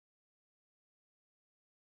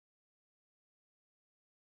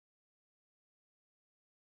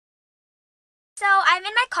so I'm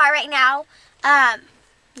in my car right now.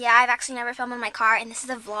 Yeah, I've actually never filmed in my car, and this is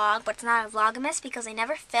a vlog, but it's not a vlogmas because I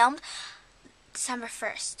never filmed December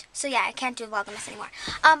 1st. So yeah, I can't do vlogmas anymore.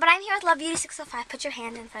 But I'm here with Love Beauty 605. Put your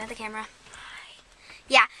hand in front of the camera.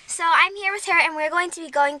 Yeah, so I'm here with her, and we're going to be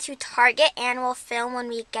going to Target, and we'll film when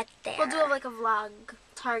we get there. We'll do like a vlog,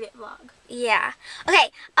 Target vlog. Yeah. Okay,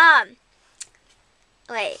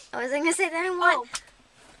 wait, what was I going to say then? Oh.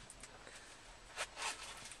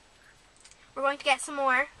 We're going to get some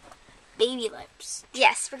more baby lips.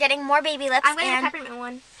 Yes, we're getting more baby lips. I'm getting a peppermint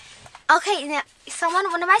one. Okay, now,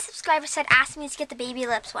 one of my subscribers said, asked me to get the baby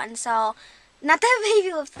lips one, so, not the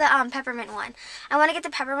baby lips, the peppermint one. I want to get the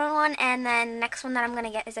peppermint one, and then next one that I'm going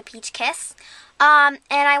to get is a peach kiss. And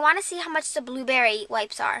I want to see how much the blueberry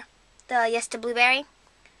wipes are. The Yes to Blueberry.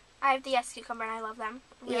 I have the Yes Cucumber, and I love them.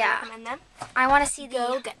 Really recommend them. I want to see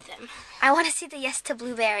Go get them. I want to see the Yes to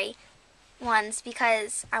Blueberry ones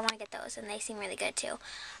because I want to get those, and they seem really good too.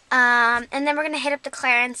 And then we're going to hit up the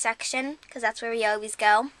clearance section because that's where we always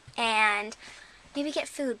go. And maybe get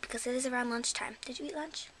food because it is around lunchtime. Did you eat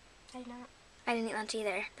lunch? I did not. I didn't eat lunch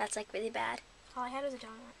either. That's like really bad. All I had was a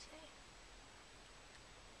donut today.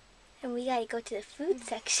 And we gotta go to the food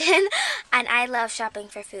section. And I love shopping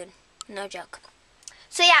for food. No joke.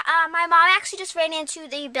 So yeah, my mom actually just ran into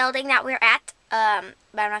the building that we're at.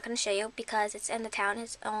 But I'm not going to show you because it's in the town.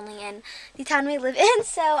 It's only in the town we live in.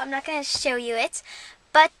 So I'm not going to show you it.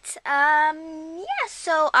 But, yeah,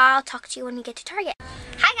 so I'll talk to you when we get to Target.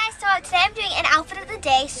 Hi guys, so today I'm doing an outfit of the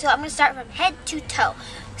day, so I'm going to start from head to toe.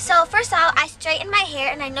 So first off, I straightened my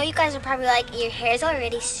hair, and I know you guys are probably like, your hair is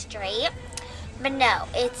already straight. But no,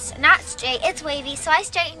 it's not straight, it's wavy, so I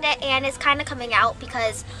straightened it, and it's kind of coming out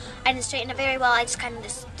because I didn't straighten it very well. I just kind of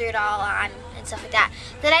just threw it all on and stuff like that.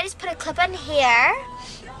 Then I just put a clip on here.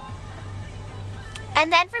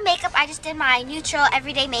 And then for makeup, I just did my neutral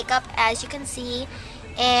everyday makeup, as you can see.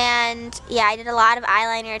 And yeah, I did a lot of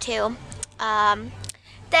eyeliner too.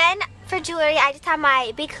 Then for jewelry, I just have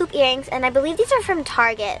my big hoop earrings, and I believe these are from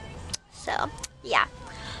Target. So yeah.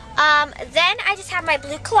 Then I just have my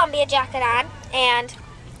blue Columbia jacket on, and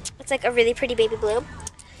it's like a really pretty baby blue.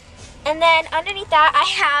 And then underneath that, I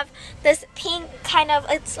have this pink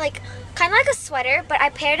it's like kind of like a sweater, but I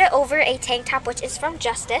paired it over a tank top, which is from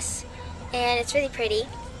Justice, and it's really pretty.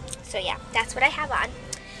 So yeah, that's what I have on.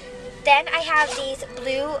 Then I have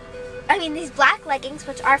these black leggings,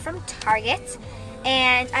 which are from Target,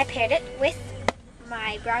 and I paired it with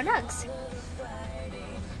my brown Uggs.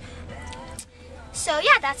 So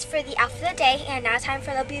yeah, that's for the outfit of the day, and now it's time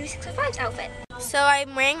for the Beauty 605's outfit. So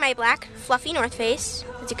I'm wearing my black fluffy North Face,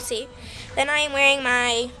 as you can see. Then I am wearing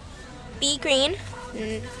my bee green,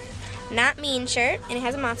 Not Mean shirt, and it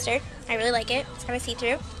has a monster. I really like it. It's kind of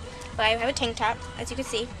see-through. But I have a tank top, as you can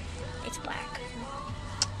see. It's black.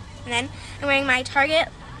 And then I'm wearing my Target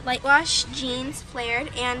Light Wash jeans,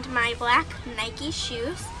 flared, and my black Nike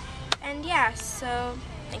shoes. And yeah, so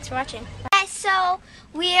thanks for watching. Guys, so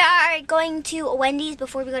we are going to Wendy's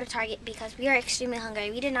before we go to Target because we are extremely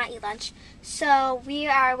hungry. We did not eat lunch. So we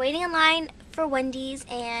are waiting in line for Wendy's,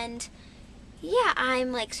 and yeah,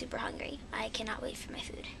 I'm like super hungry. I cannot wait for my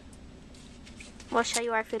food. We'll show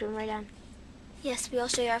you our food when we're done. Yes, we will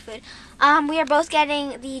show you our food. We are both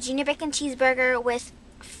getting the Junior Bacon Cheeseburger with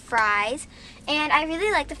fries, and I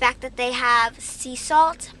really like the fact that they have sea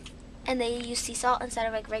salt, and they use sea salt instead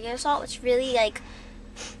of like regular salt, which really like,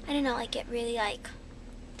 I don't know, like it really like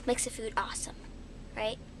makes the food awesome,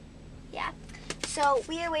 right? Yeah. So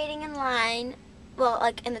we are waiting in line, well,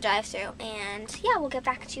 like in the drive-thru, and yeah, we'll get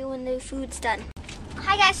back to you when the food's done.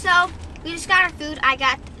 Hi guys, so we just got our food. I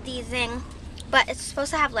got the Zing, but it's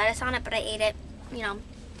supposed to have lettuce on it, but I ate it, you know,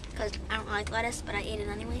 because I don't like lettuce, but I ate it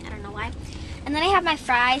anyway. I don't know why. And then I have my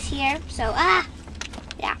fries here, so,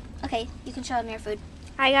 yeah. Okay, you can show them your food.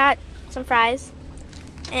 I got some fries,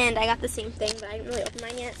 and I got the same thing, but I didn't really open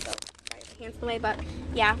mine yet, so sorry if my hand's in the way, but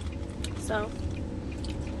yeah. So,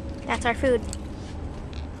 that's our food.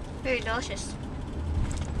 Very delicious.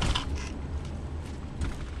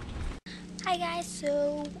 Hi guys,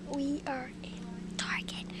 so we are in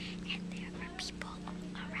Target, and there are people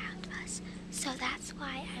around us, so that's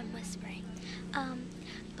why I'm whispering.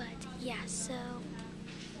 But yeah, so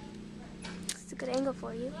It's a good angle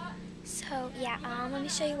for you. So yeah, let me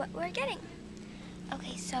show you what we're getting.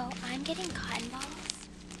 Okay, so I'm getting cotton balls,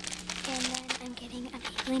 and then I'm getting a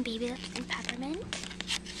Maybelline Baby Lips and peppermint.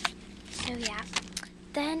 So yeah.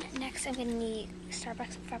 Then next I'm getting the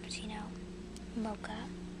Starbucks Frappuccino mocha.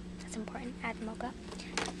 That's important. Add mocha.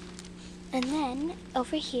 And then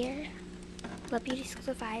over here, Love Beauty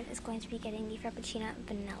 605 is going to be getting the Frappuccino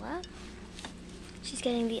vanilla. She's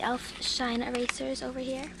getting the e.l.f. shine erasers over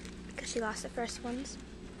here because she lost the first ones.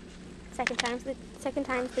 Second time's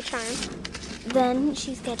the charm. Then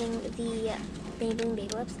she's getting the Maybelline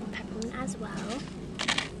Baby Lips and Peppermint as well.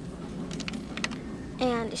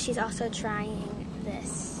 And she's also trying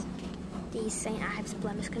the St. Ives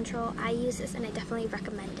Blemish Control. I use this and I definitely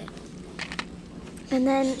recommend it. And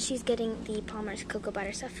then she's getting the Palmer's Cocoa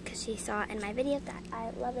Butter stuff because she saw in my video that I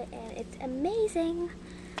love it and it's amazing.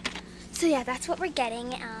 So yeah, that's what we're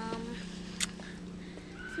getting.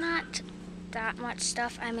 Not that much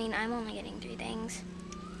stuff. I mean, I'm only getting 3 things.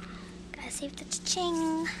 Gotta save the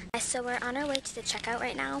cha-ching. So we're on our way to the checkout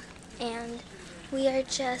right now, and we are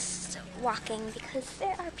just walking because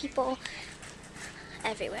there are people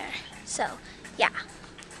everywhere. So yeah,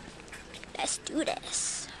 let's do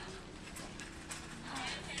this.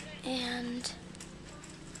 And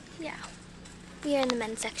yeah, we are in the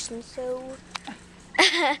men's section, so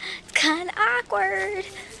it's kind of awkward.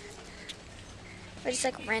 We're just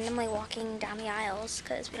like randomly walking down the aisles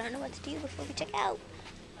because we don't know what to do before we check out.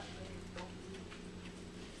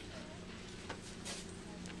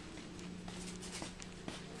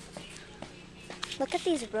 Look at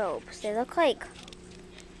these robes. They look like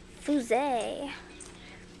fusee.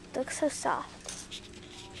 They look so soft.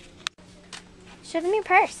 Show them your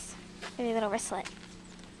purse. Maybe a little wristlet.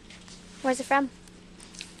 Where's it from?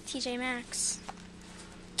 TJ Maxx.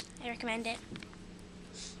 I recommend it.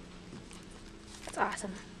 That's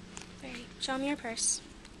awesome. Very. Show me your purse.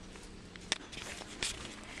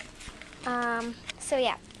 So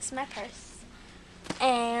yeah, this is my purse.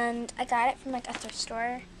 And I got it from like a thrift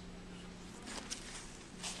store.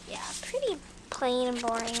 Yeah, pretty plain and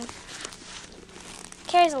boring.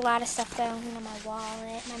 Carries a lot of stuff though, you know, my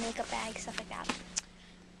wallet, my makeup bag, stuff like that.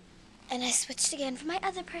 And I switched again for my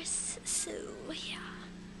other purse, so yeah.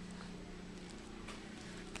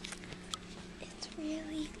 It's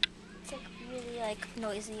really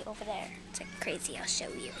noisy over there. It's like crazy, I'll show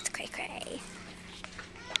you, it's cray cray.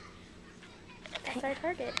 That's our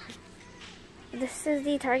Target. This is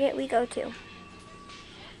the Target we go to.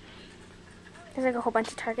 There's like a whole bunch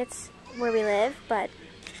of Targets where we live, but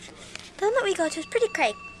the one that we go to is pretty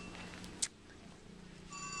cray.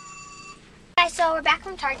 Guys, so we're back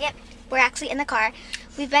from Target. We're actually in the car.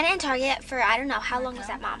 We've been in Target for, I don't know, how long was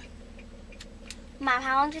that, Mom? Mom,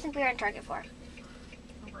 how long do you think we were in Target for?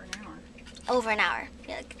 Over an hour. Over an hour.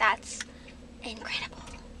 Yeah, like, that's incredible.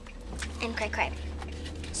 And cray cray.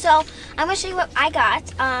 So, I'm going to show you what I got.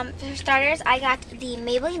 For starters, I got the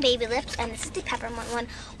Maybelline Baby Lips, and this is the Peppermint one.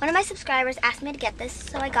 One of my subscribers asked me to get this,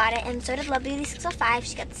 so I got it, and so did Love Beauty 605.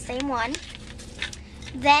 She got the same one.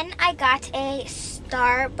 Then I got a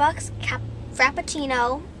Starbucks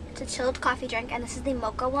Frappuccino. It's a chilled coffee drink, and this is the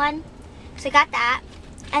mocha one. So I got that.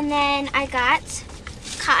 And then I got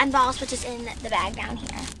cotton balls, which is in the bag down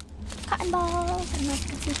here. Cotton balls. I don't know if you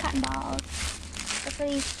can see cotton balls. That's what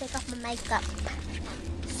I use to take off my makeup.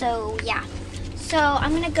 So yeah, so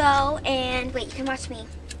I'm gonna go and wait, you can watch me.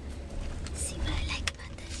 See what I like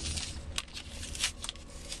about this.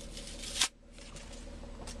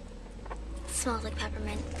 It smells like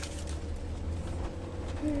peppermint.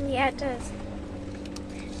 Yeah, it does.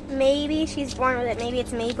 Maybe she's born with it. Maybe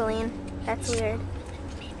it's Maybelline. That's weird.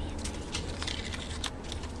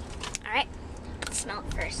 Alright, let's smell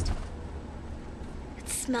it first. It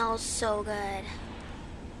smells so good.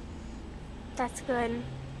 That's good.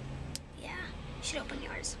 You should open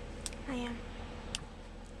yours. I am.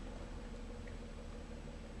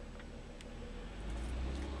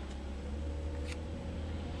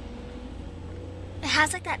 It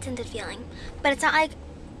has like that tinted feeling, but it's not like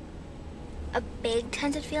a big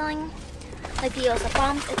tinted feeling like the Yosa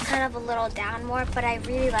Bombs. It's kind of a little down more, but I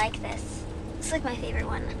really like this. It's like my favorite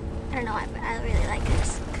one. I don't know why, but I really like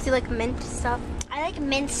this. Because you like mint stuff? I like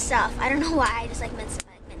mint stuff. I don't know why, I just like mint stuff.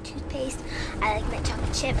 I like mint toothpaste. I like mint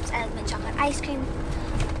chocolate chips. I like mint chocolate ice cream.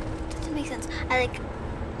 Doesn't make sense. I like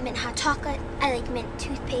mint hot chocolate. I like mint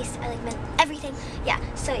toothpaste. I like mint everything. Yeah,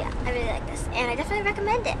 so yeah, I really like this. And I definitely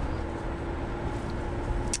recommend it.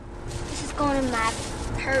 This is going in my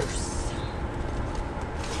purse.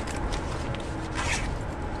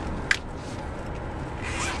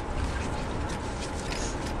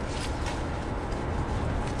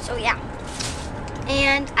 So yeah.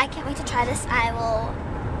 And I can't wait to try this. I will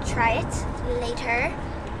try it later.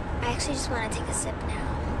 I actually just want to take a sip now.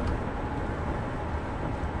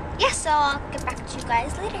 Yeah, so I'll get back to you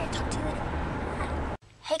guys later. Talk to you later.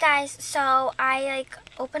 Hey guys, so I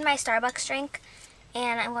opened my Starbucks drink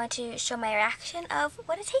and I'm going to show my reaction of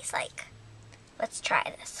what it tastes like. Let's try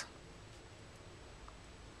this.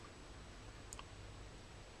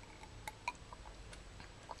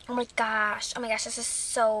 Oh my gosh, this is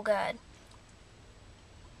so good.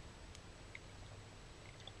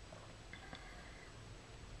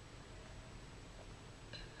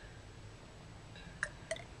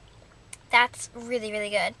 that's really, really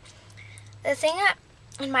good. The thing that,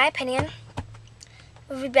 in my opinion,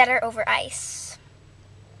 would be better over ice.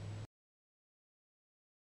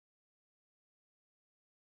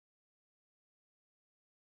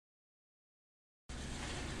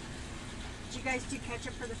 Did you guys do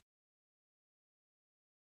ketchup for the